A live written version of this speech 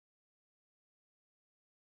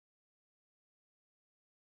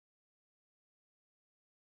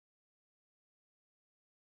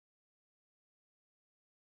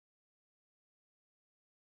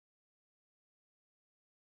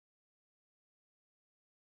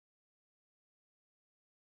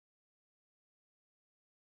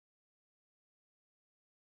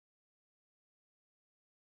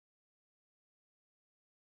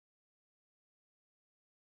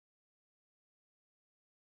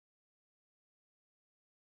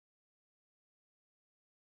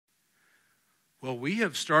Well, we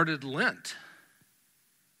have started Lent.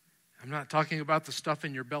 I'm not talking about the stuff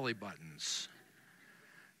in your belly buttons.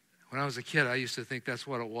 When I was a kid, I used to think that's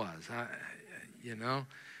what it was. I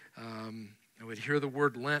would hear the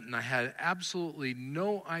word Lent, and I had absolutely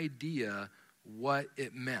no idea what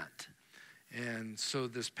it meant. And so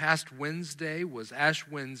this past Wednesday was Ash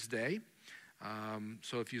Wednesday.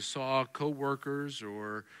 So if you saw coworkers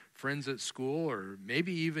or friends at school, or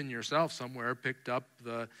maybe even yourself somewhere, picked up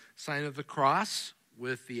the sign of the cross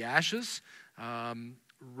with the ashes,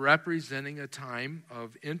 representing a time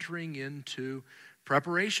of entering into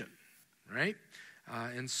preparation, right?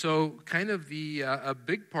 And so kind of a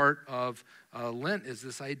big part of Lent is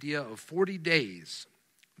this idea of 40 days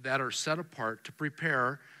that are set apart to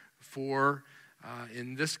prepare for,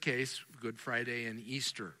 in this case, Good Friday and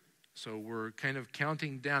Easter. So we're kind of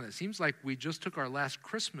counting down. It seems like we just took our last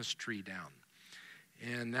Christmas tree down.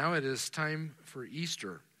 And now it is time for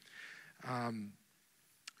Easter.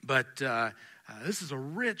 But this is a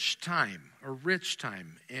rich time.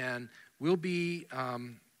 And we'll be,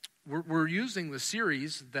 we're using the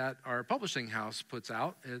series that our publishing house puts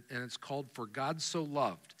out, and it's called For God So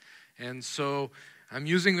Loved. And so I'm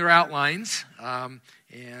using their outlines,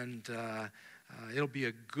 and it'll be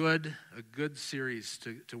a good series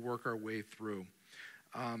to work our way through.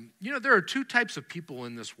 There are two types of people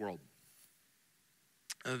in this world.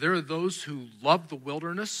 There are those who love the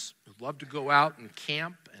wilderness, who love to go out and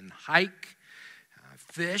camp and hike,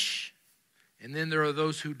 fish, and then there are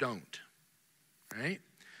those who don't, right?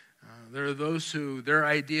 There are those who, their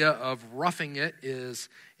idea of roughing it is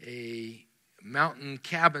a mountain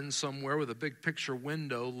cabin somewhere with a big picture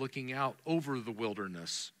window looking out over the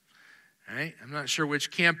wilderness. Right? I'm not sure which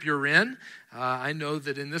camp you're in. I know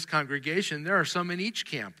that in this congregation, there are some in each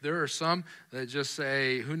camp. There are some that just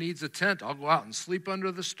say, who needs a tent? I'll go out and sleep under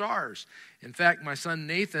the stars. In fact, my son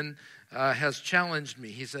Nathan has challenged me.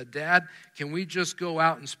 He said, Dad, can we just go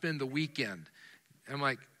out and spend the weekend? And I'm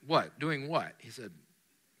like, what? Doing what? He said,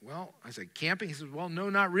 I said, camping? He said, well, no,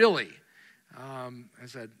 not really. I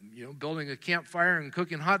said, building a campfire and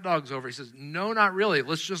cooking hot dogs over. He says, no, not really.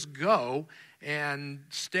 Let's just go and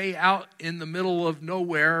stay out in the middle of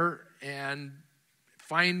nowhere and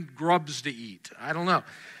find grubs to eat. I don't know.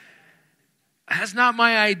 That's not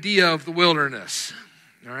my idea of the wilderness,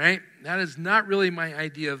 all right? That is not really my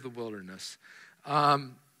idea of the wilderness.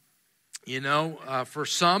 For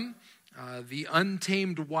some, the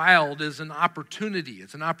untamed wild is an opportunity.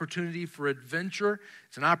 It's an opportunity for adventure.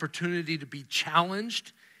 It's an opportunity to be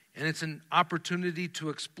challenged, and it's an opportunity to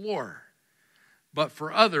explore. But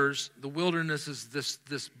for others, the wilderness is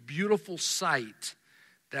this beautiful sight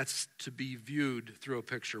that's to be viewed through a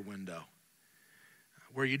picture window,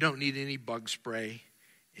 where you don't need any bug spray,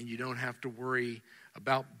 and you don't have to worry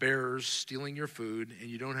about bears stealing your food, and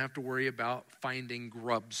you don't have to worry about finding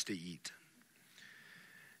grubs to eat.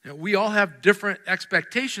 Now, we all have different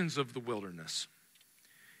expectations of the wilderness.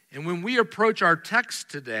 And when we approach our text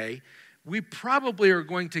today, we probably are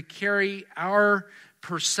going to carry our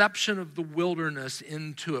perception of the wilderness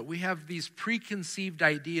into it. We have these preconceived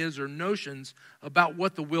ideas or notions about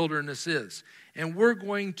what the wilderness is. And we're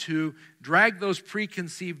going to drag those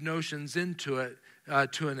preconceived notions into it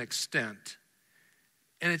to an extent.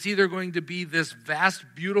 And it's either going to be this vast,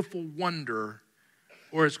 beautiful wonder,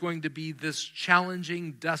 or it's going to be this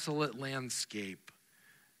challenging, desolate landscape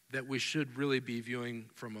that we should really be viewing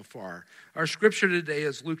from afar. Our scripture today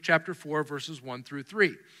is Luke chapter 4, verses 1 through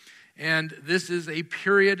 3. And this is a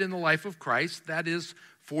period in the life of Christ that is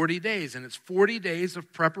 40 days. And it's 40 days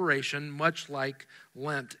of preparation, much like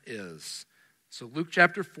Lent is. So Luke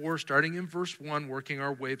chapter 4, starting in verse 1, working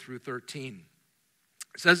our way through 13.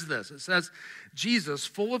 It says this. It says, Jesus,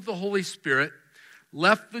 full of the Holy Spirit,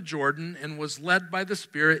 left the Jordan and was led by the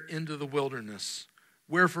Spirit into the wilderness,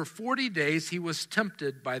 where for 40 days he was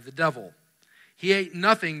tempted by the devil. He ate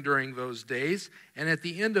nothing during those days, and at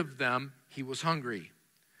the end of them he was hungry.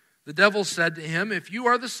 The devil said to him, if you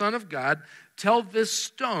are the Son of God, tell this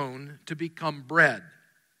stone to become bread.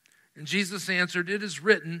 And Jesus answered, it is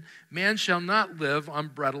written, man shall not live on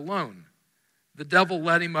bread alone. The devil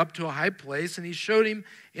led him up to a high place, and he showed him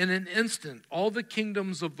in an instant all the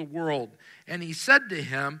kingdoms of the world. And he said to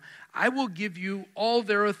him, I will give you all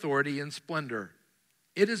their authority and splendor.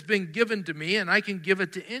 It has been given to me, and I can give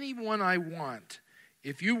it to anyone I want.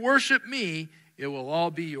 If you worship me, it will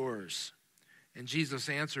all be yours. And Jesus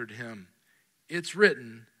answered him, it's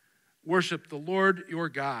written, worship the Lord your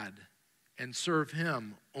God and serve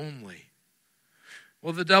him only.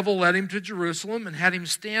 Well, the devil led him to Jerusalem and had him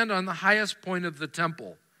stand on the highest point of the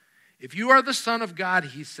temple. If you are the Son of God,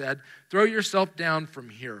 he said, throw yourself down from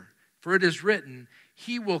here. For it is written,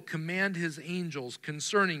 He will command his angels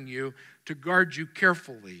concerning you to guard you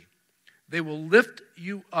carefully. They will lift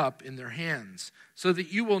you up in their hands so that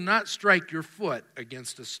you will not strike your foot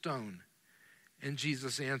against a stone." And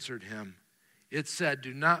Jesus answered him, "It said,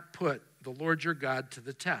 'Do not put the Lord your God to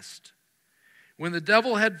the test.'" When the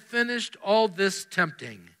devil had finished all this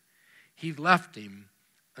tempting, he left him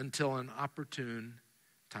until an opportune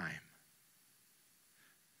time.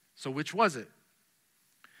 So which was it?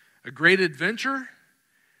 A great adventure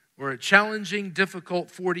or a challenging,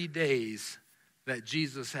 difficult 40 days that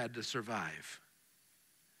Jesus had to survive?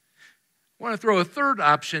 I want to throw a third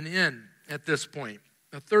option in at this point,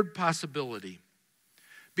 a third possibility.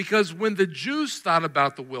 Because when the Jews thought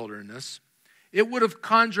about the wilderness, it would have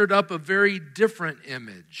conjured up a very different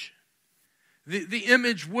image. The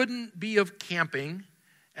image wouldn't be of camping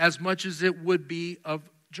as much as it would be of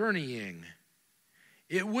journeying.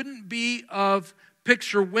 It wouldn't be of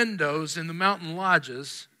picture windows in the mountain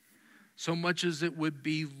lodges so much as it would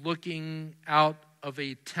be looking out of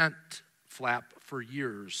a tent flap for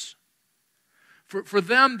years. For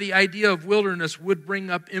them, the idea of wilderness would bring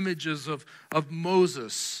up images of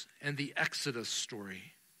Moses and the Exodus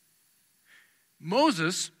story.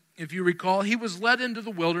 Moses, if you recall, he was led into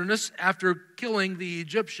the wilderness after killing the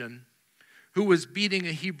Egyptian who was beating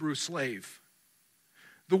a Hebrew slave.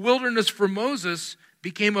 The wilderness for Moses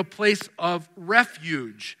became a place of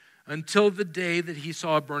refuge until the day that he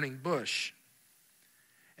saw a burning bush.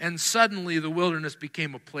 And suddenly the wilderness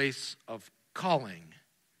became a place of calling,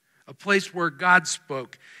 a place where God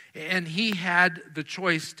spoke, and he had the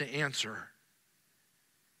choice to answer.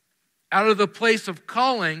 Out of the place of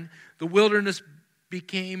calling, the wilderness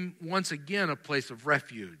became once again a place of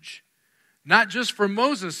refuge. Not just for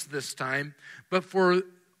Moses this time, but for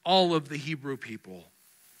all of the Hebrew people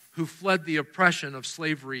who fled the oppression of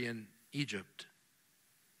slavery in Egypt.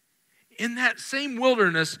 In that same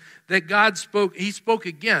wilderness that God spoke, he spoke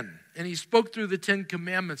again, and he spoke through the 10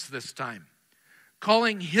 Commandments this time,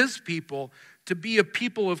 calling his people to be a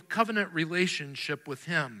people of covenant relationship with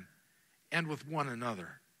him and with one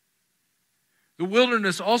another. The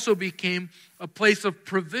wilderness also became a place of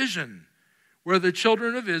provision where the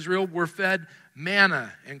children of Israel were fed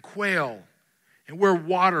manna and quail and where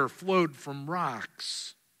water flowed from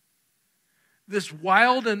rocks. This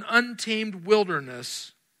wild and untamed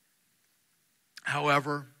wilderness,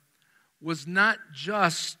 however, was not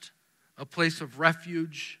just a place of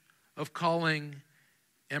refuge, of calling,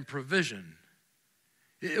 and provision.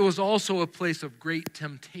 It was also a place of great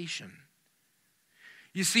temptation.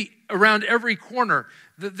 You see, around every corner,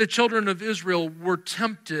 the children of Israel were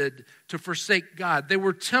tempted to forsake God. They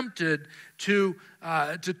were tempted to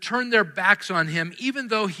turn their backs on him, even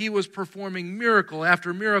though he was performing miracle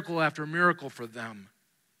after miracle after miracle for them.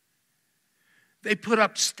 They put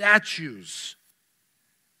up statues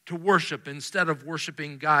to worship instead of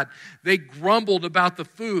worshiping God. They grumbled about the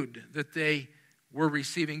food that they were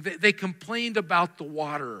receiving. They complained about the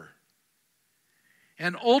water.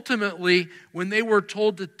 And ultimately, when they were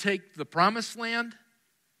told to take the promised land,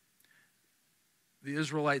 the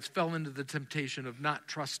Israelites fell into the temptation of not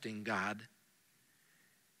trusting God.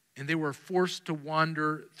 And they were forced to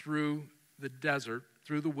wander through the desert,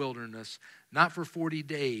 through the wilderness, not for 40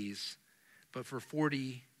 days, but for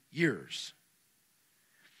 40 years.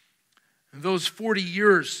 And those 40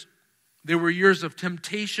 years, they were years of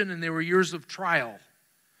temptation and they were years of trial.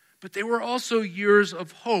 But they were also years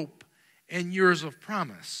of hope and years of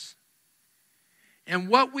promise. And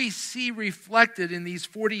what we see reflected in these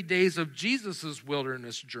 40 days of Jesus'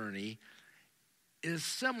 wilderness journey is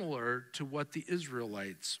similar to what the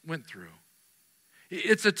Israelites went through.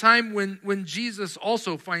 It's a time when Jesus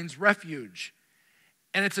also finds refuge.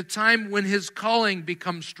 And it's a time when his calling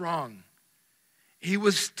becomes strong. He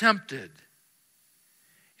was tempted.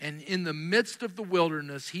 And in the midst of the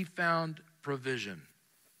wilderness, he found provision.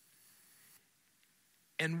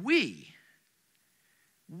 And we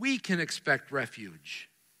can expect refuge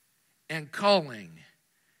and calling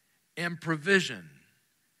and provision,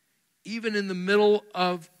 even in the middle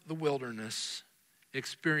of the wilderness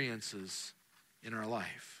experiences in our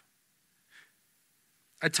life.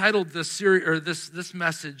 I titled this series, or this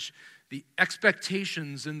message, "The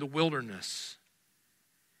Expectations in the Wilderness."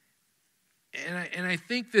 And I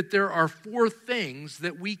think that there are 4 things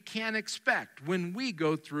that we can expect when we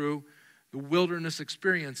go through the wilderness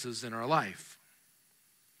experiences in our life.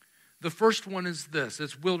 The first one is this: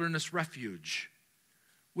 it's wilderness refuge.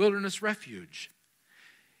 Wilderness refuge.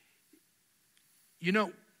 You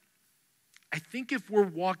know, I think if we're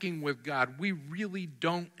walking with God, we really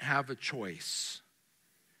don't have a choice.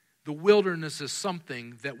 The wilderness is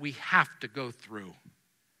something that we have to go through.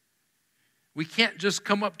 We can't just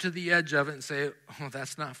come up to the edge of it and say, oh,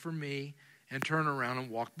 that's not for me, and turn around and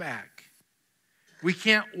walk back. We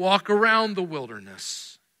can't walk around the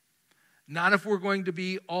wilderness. Not if we're going to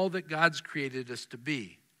be all that God's created us to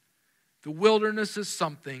be. The wilderness is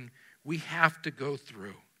something we have to go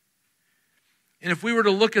through. And if we were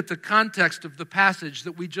to look at the context of the passage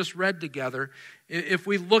that we just read together, if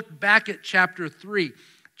we look back at chapter 3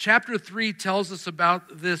 tells us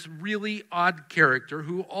about this really odd character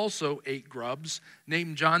who also ate grubs,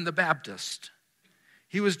 named John the Baptist.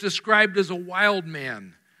 He was described as a wild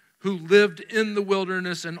man who lived in the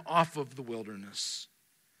wilderness and off of the wilderness.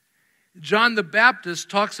 John the Baptist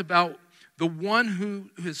talks about the one who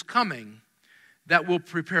is coming that will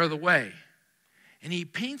prepare the way. And he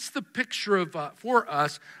paints the picture for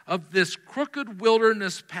us of this crooked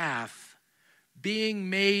wilderness path being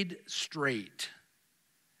made straight.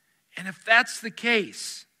 And if that's the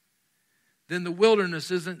case, then the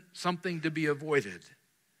wilderness isn't something to be avoided.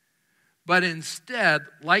 But instead,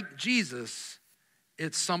 like Jesus,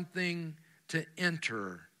 it's something to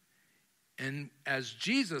enter. And as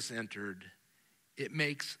Jesus entered, it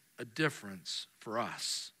makes a difference for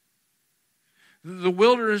us. The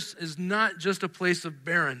wilderness is not just a place of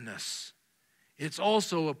barrenness. It's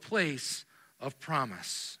also a place of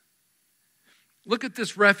promise. Look at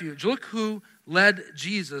this refuge. Look who led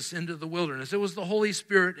Jesus into the wilderness. It was the Holy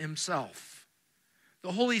Spirit himself.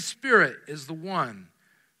 The Holy Spirit is the one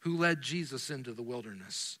who led Jesus into the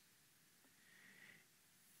wilderness.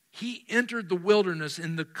 He entered the wilderness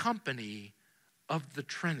in the company of the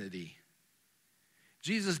Trinity.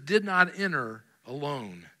 Jesus did not enter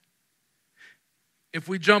alone. If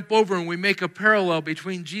we jump over and we make a parallel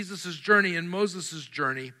between Jesus' journey and Moses'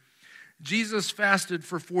 journey, Jesus fasted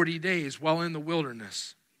for 40 days while in the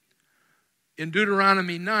wilderness. In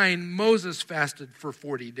Deuteronomy 9, Moses fasted for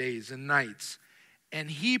 40 days and nights, and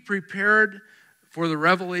he prepared for the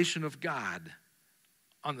revelation of God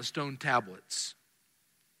on the stone tablets.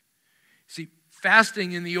 See,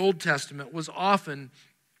 fasting in the Old Testament was often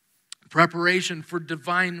preparation for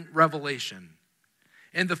divine revelation.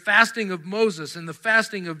 And the fasting of Moses and the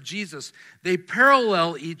fasting of Jesus, they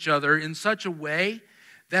parallel each other in such a way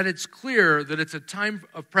that it's clear that it's a time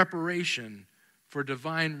of preparation for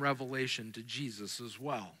divine revelation to Jesus as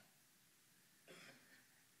well.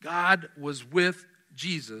 God was with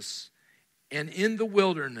Jesus, and in the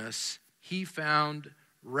wilderness, he found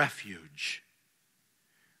refuge.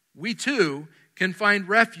 We too can find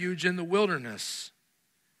refuge in the wilderness.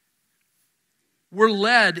 We're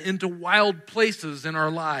led into wild places in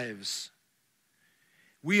our lives.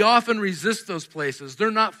 We often resist those places.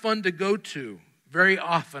 They're not fun to go to very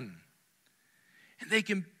often.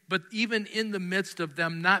 But even in the midst of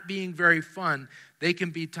them not being very fun, they can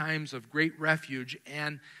be times of great refuge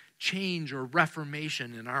and change or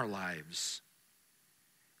reformation in our lives.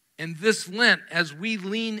 And this Lent, as we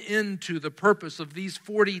lean into the purpose of these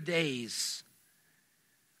 40 days,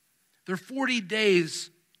 they're 40 days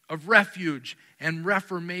of refuge and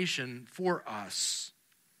reformation for us.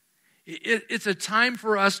 It's a time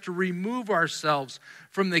for us to remove ourselves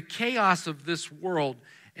from the chaos of this world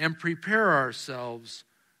and prepare ourselves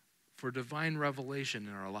for divine revelation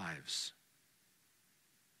in our lives.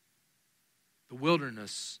 The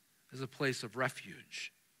wilderness is a place of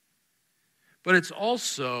refuge. But it's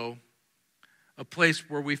also a place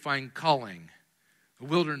where we find calling, a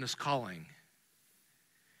wilderness calling.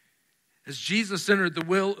 As Jesus entered the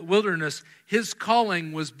wilderness, his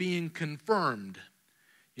calling was being confirmed.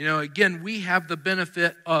 Again, we have the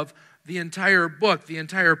benefit of the entire book, the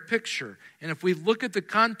entire picture. And if we look at the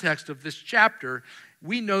context of this chapter,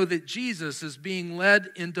 we know that Jesus is being led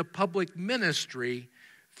into public ministry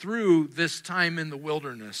through this time in the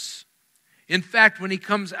wilderness. In fact, when he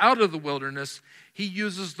comes out of the wilderness, he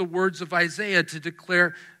uses the words of Isaiah to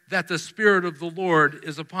declare that the Spirit of the Lord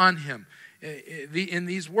is upon him. In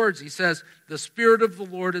these words, he says, "The Spirit of the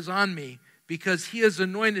Lord is on me, because he has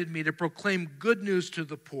anointed me to proclaim good news to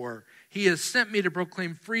the poor. He has sent me to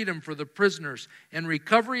proclaim freedom for the prisoners and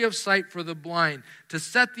recovery of sight for the blind, to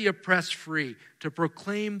set the oppressed free, to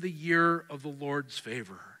proclaim the year of the Lord's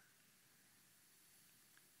favor."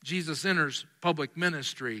 Jesus enters public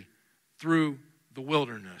ministry through the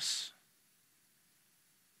wilderness.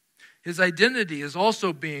 His identity is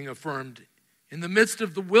also being affirmed in the midst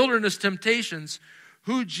of the wilderness temptations,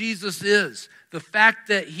 who Jesus is. The fact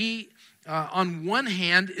that he, on one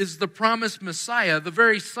hand, is the promised Messiah, the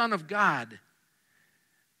very Son of God.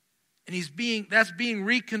 And that's being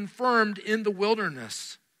reconfirmed in the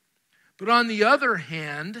wilderness. But on the other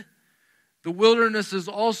hand, the wilderness is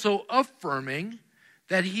also affirming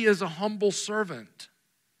that he is a humble servant,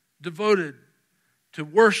 devoted to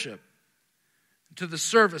worship, to the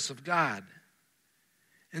service of God.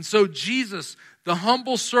 And so Jesus, the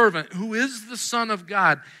humble servant who is the Son of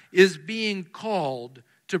God, is being called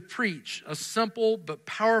to preach a simple but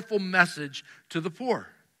powerful message to the poor,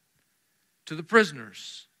 to the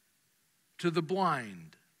prisoners, to the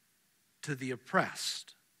blind, to the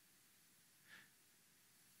oppressed.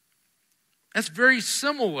 That's very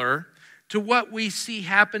similar to what we see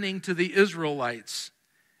happening to the Israelites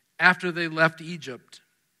after they left Egypt.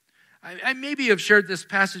 I maybe have shared this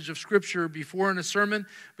passage of Scripture before in a sermon,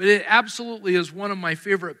 but it absolutely is one of my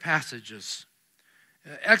favorite passages.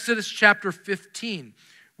 Exodus chapter 15,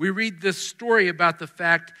 we read this story about the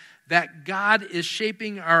fact that God is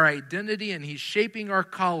shaping our identity and He's shaping our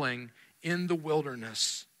calling in the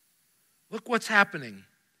wilderness. Look what's happening.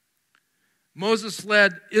 Moses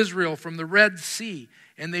led Israel from the Red Sea,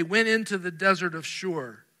 and they went into the desert of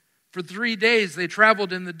Shur. For 3 days they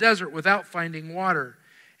traveled in the desert without finding water.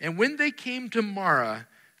 And when they came to Marah,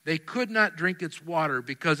 they could not drink its water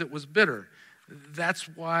because it was bitter. That's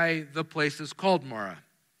why the place is called Marah.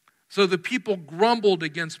 So the people grumbled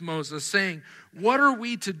against Moses, saying, "What are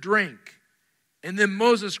we to drink?" And then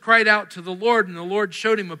Moses cried out to the Lord, and the Lord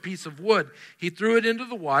showed him a piece of wood. He threw it into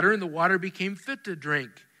the water, and the water became fit to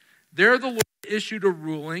drink. There the Lord issued a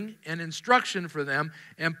ruling and instruction for them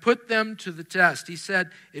and put them to the test. He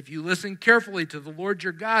said, "If you listen carefully to the Lord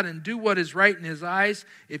your God and do what is right in His eyes,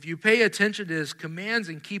 if you pay attention to His commands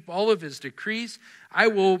and keep all of His decrees, I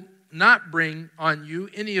will not bring on you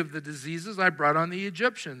any of the diseases I brought on the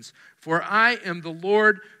Egyptians, for I am the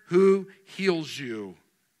Lord who heals you."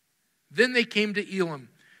 Then they came to Elim,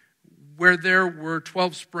 where there were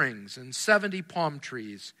 12 springs and 70 palm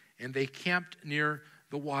trees, and they camped near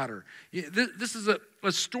the water. This is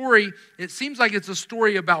a story, it seems like it's a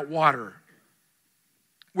story about water,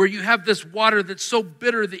 where you have this water that's so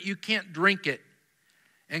bitter that you can't drink it.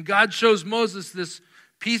 And God shows Moses this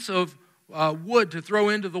piece of wood to throw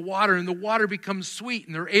into the water, and the water becomes sweet,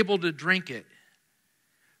 and they're able to drink it.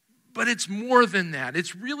 But it's more than that.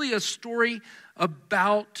 It's really a story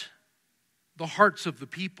about the hearts of the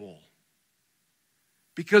people,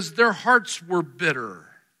 because their hearts were bitter.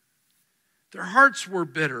 Their hearts were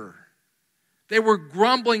bitter. They were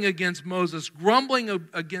grumbling against Moses, grumbling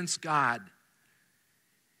against God.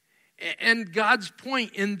 And God's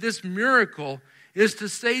point in this miracle is to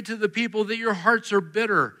say to the people that your hearts are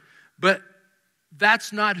bitter, but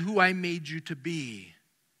that's not who I made you to be.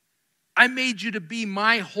 I made you to be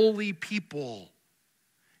my holy people.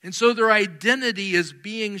 And so their identity is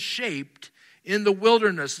being shaped in the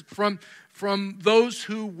wilderness from those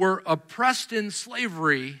who were oppressed in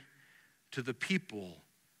slavery to the people,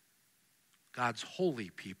 God's holy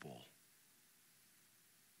people.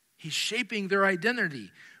 He's shaping their identity.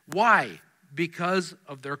 Why? Because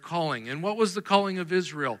of their calling. And what was the calling of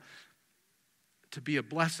Israel? To be a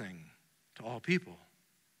blessing to all people.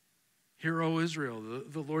 Hear, O Israel,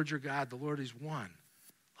 the Lord your God, the Lord is one.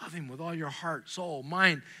 Love Him with all your heart, soul,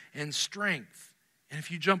 mind, and strength. And if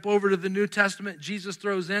you jump over to the New Testament, Jesus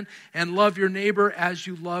throws in, and love your neighbor as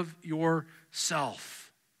you love yourself.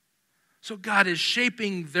 So God is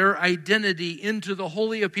shaping their identity into the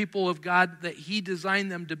holy people of God that He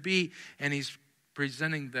designed them to be, and He's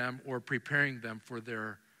presenting them or preparing them for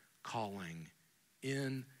their calling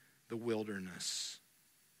in the wilderness.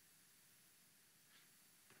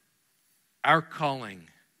 Our calling,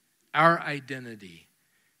 our identity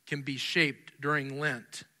can be shaped during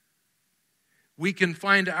Lent. We can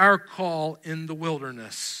find our call in the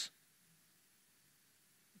wilderness.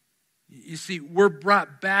 You see, we're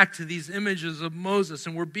brought back to these images of Moses,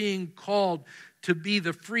 and we're being called to be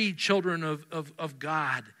the free children of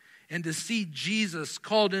God and to see Jesus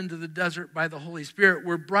called into the desert by the Holy Spirit.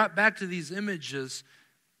 We're brought back to these images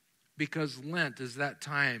because Lent is that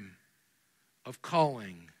time of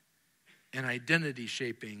calling and identity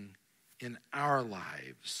shaping in our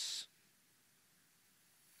lives.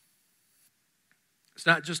 It's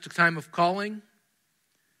not just a time of calling.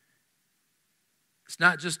 It's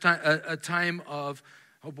not just a time of,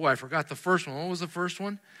 oh boy, I forgot the first one. What was the first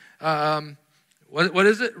one? What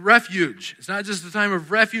is it? Refuge. It's not just a time of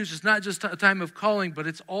refuge. It's not just a time of calling, but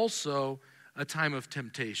it's also a time of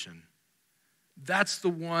temptation. That's the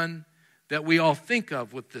one that we all think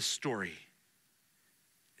of with this story.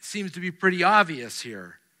 It seems to be pretty obvious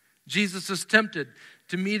here. Jesus is tempted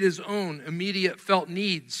to meet His own immediate felt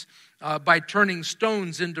needs by turning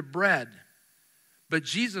stones into bread. But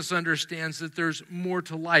Jesus understands that there's more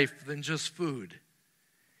to life than just food.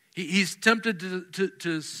 He's tempted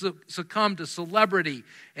to succumb to celebrity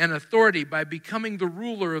and authority by becoming the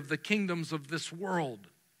ruler of the kingdoms of this world.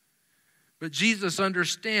 But Jesus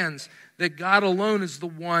understands that God alone is the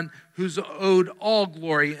one who's owed all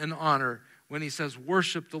glory and honor when he says,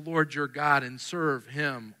 worship the Lord your God and serve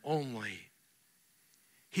him only.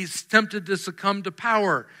 He's tempted to succumb to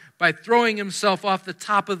power by throwing himself off the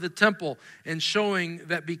top of the temple and showing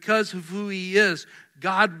that because of who he is,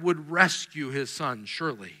 God would rescue his son,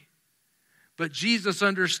 surely. But Jesus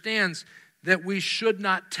understands that we should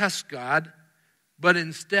not test God, but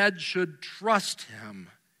instead should trust him.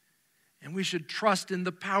 And we should trust in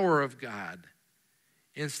the power of God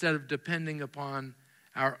instead of depending upon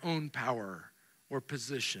our own power or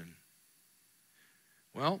position.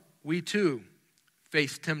 Well, we too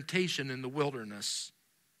face temptation in the wilderness.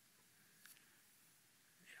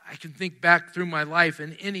 I can think back through my life,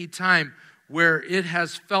 and any time where it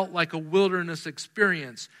has felt like a wilderness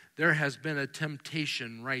experience, there has been a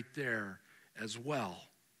temptation right there as well.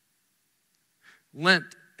 Lent,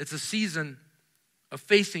 it's a season of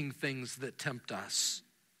facing things that tempt us.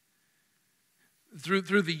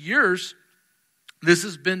 Through the years, this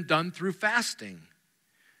has been done through fasting.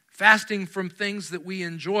 Fasting from things that we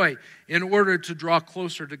enjoy in order to draw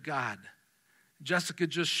closer to God. Jessica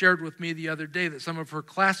just shared with me the other day that some of her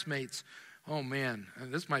classmates, oh man,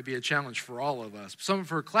 this might be a challenge for all of us. Some of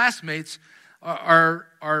her classmates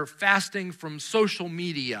are fasting from social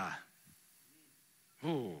media.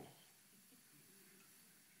 Ooh.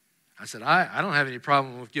 I said, I don't have any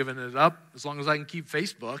problem with giving it up as long as I can keep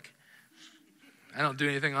Facebook. I don't do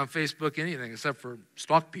anything on Facebook, anything, except for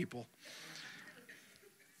stalk people.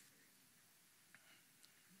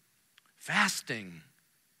 Fasting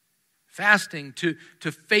to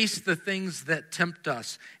face the things that tempt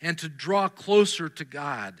us and to draw closer to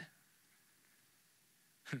God.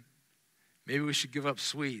 Maybe we should give up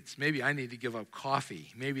sweets. Maybe I need to give up coffee.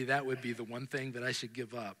 Maybe that would be the one thing that I should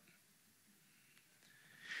give up.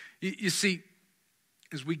 You see,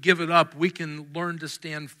 as we give it up, we can learn to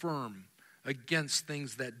stand firm against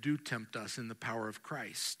things that do tempt us in the power of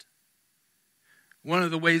Christ. One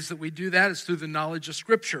of the ways that we do that is through the knowledge of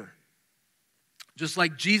Scripture. Just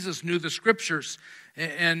like Jesus knew the Scriptures,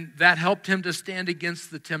 and that helped him to stand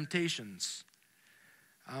against the temptations.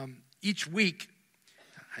 Each week,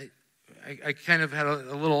 I kind of had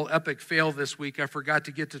a little epic fail this week. I forgot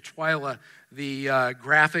to get to Twyla the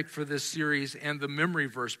graphic for this series and the memory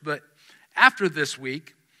verse. But after this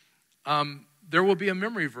week, there will be a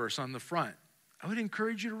memory verse on the front. I would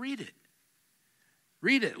encourage you to read it.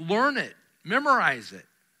 Read it, learn it, memorize it.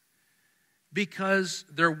 Because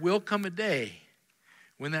there will come a day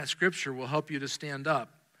when that scripture will help you to stand up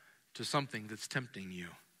to something that's tempting you.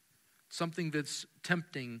 Something that's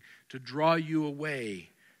tempting to draw you away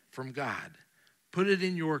from God. Put it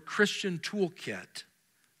in your Christian toolkit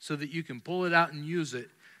so that you can pull it out and use it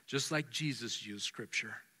just like Jesus used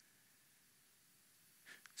Scripture.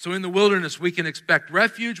 So in the wilderness, we can expect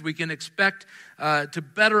refuge. We can expect to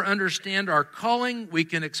better understand our calling. We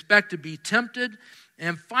can expect to be tempted.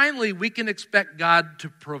 And finally, we can expect God to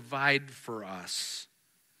provide for us.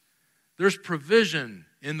 There's provision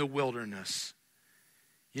in the wilderness.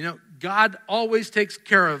 You know, God always takes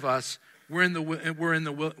care of us. We're in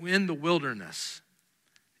the wilderness.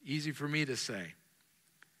 Easy for me to say.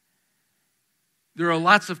 There are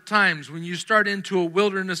lots of times when you start into a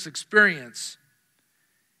wilderness experience,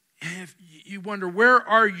 and you wonder, where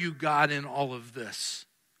are you, God, in all of this?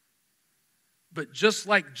 But just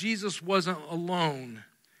like Jesus wasn't alone,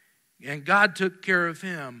 and God took care of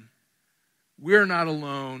him, we're not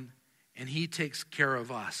alone, and he takes care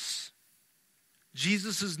of us.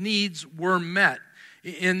 Jesus' needs were met.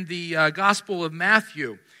 In the Gospel of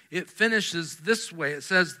Matthew, it finishes this way. It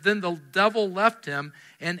says, then the devil left him,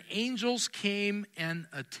 and angels came and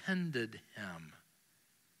attended him.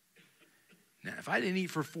 Now, if I didn't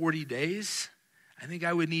eat for 40 days, I think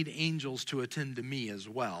I would need angels to attend to me as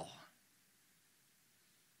well.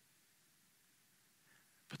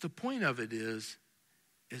 But the point of it is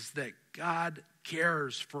that God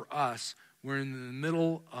cares for us. We're in the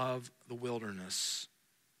middle of the wilderness.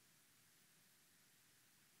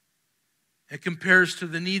 It compares to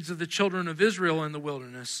the needs of the children of Israel in the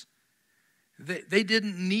wilderness. They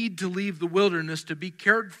didn't need to leave the wilderness to be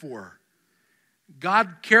cared for.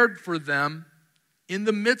 God cared for them in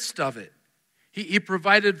the midst of it. He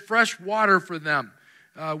provided fresh water for them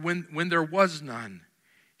when there was none.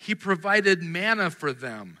 He provided manna for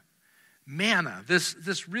them. Manna,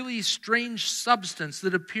 this really strange substance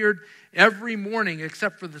that appeared every morning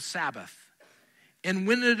except for the Sabbath. And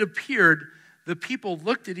when it appeared, the people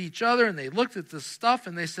looked at each other and they looked at the stuff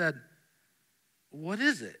and they said, what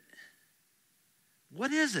is it?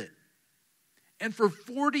 What is it? And for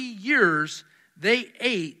 40 years, they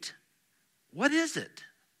ate, what is it?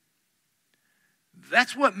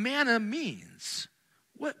 That's what manna means.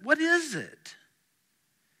 What is it?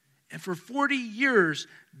 And for 40 years,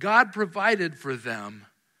 God provided for them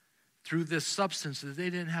through this substance that they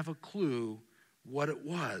didn't have a clue what it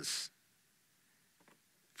was.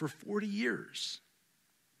 For 40 years.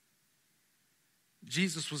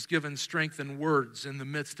 Jesus was given strength and words in the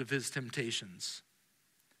midst of his temptations.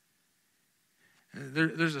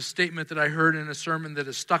 There's a statement that I heard in a sermon that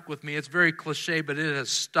has stuck with me. It's very cliche, but it has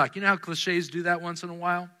stuck. You know how cliches do that once in a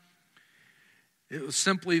while? It was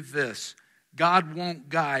simply this: God won't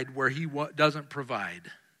guide where he doesn't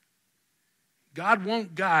provide. God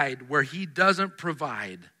won't guide where he doesn't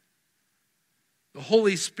provide. The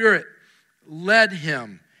Holy Spirit led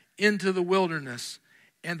him into the wilderness,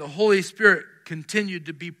 and the Holy Spirit continued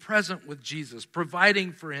to be present with Jesus,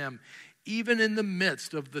 providing for him even in the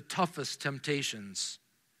midst of the toughest temptations.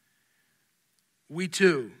 We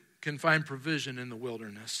too can find provision in the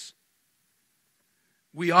wilderness.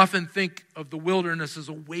 We often think of the wilderness as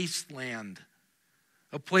a wasteland,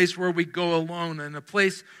 a place where we go alone and a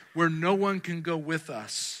place where no one can go with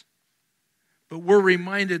us. But we're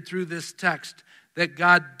reminded through this text that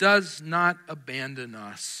God does not abandon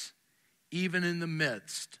us, even in the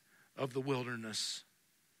midst of the wilderness.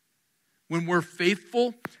 When we're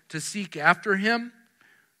faithful to seek after him,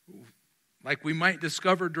 like we might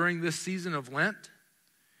discover during this season of Lent,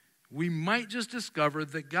 we might just discover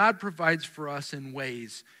that God provides for us in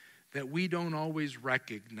ways that we don't always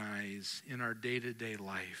recognize in our day-to-day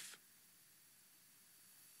life.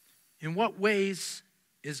 In what ways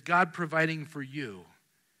is God providing for you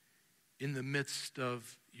in the midst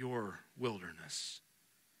of your wilderness?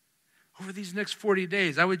 Over these next 40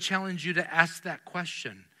 days, I would challenge you to ask that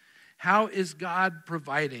question. How is God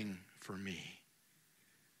providing for me?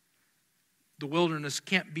 The wilderness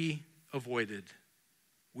can't be avoided.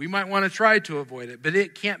 We might want to try to avoid it, but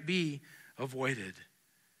it can't be avoided.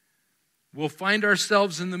 We'll find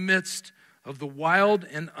ourselves in the midst of the wild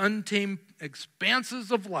and untamed expanses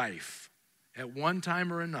of life at one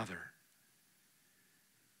time or another.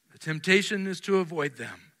 The temptation is to avoid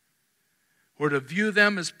them, or to view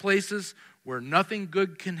them as places where nothing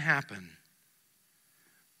good can happen.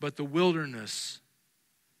 But the wilderness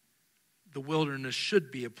should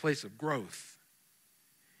be a place of growth.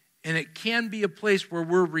 And it can be a place where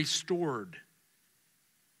we're restored.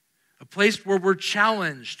 A place where we're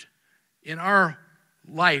challenged in our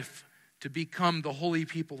life to become the holy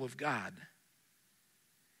people of God.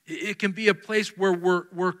 It can be a place where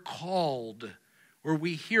we're called, where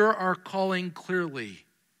we hear our calling clearly,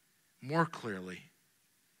 more clearly.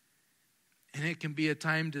 And it can be a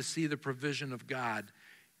time to see the provision of God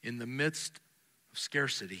in the midst of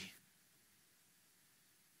scarcity.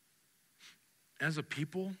 As a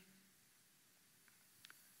people,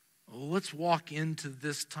 let's walk into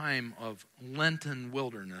this time of Lenten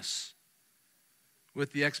wilderness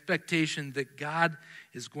with the expectation that God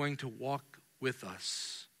is going to walk with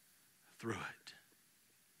us through it.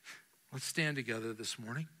 Let's stand together this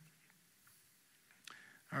morning.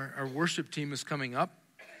 Our worship team is coming up.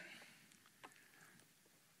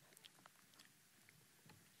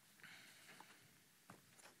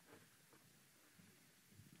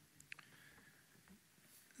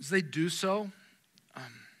 As they do so,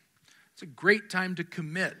 it's a great time to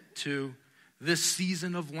commit to this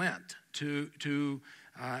season of Lent, to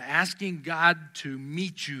asking God to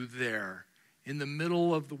meet you there in the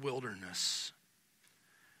middle of the wilderness.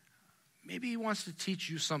 Maybe he wants to teach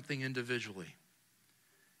you something individually.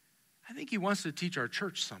 I think he wants to teach our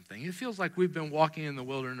church something. It feels like we've been walking in the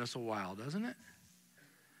wilderness a while, doesn't it?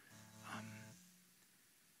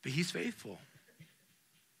 But he's faithful.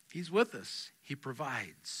 He's with us. He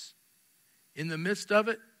provides. In the midst of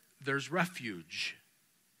it, there's refuge.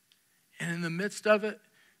 And in the midst of it,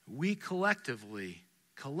 we collectively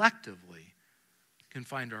can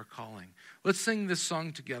find our calling. Let's sing this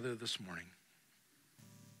song together this morning.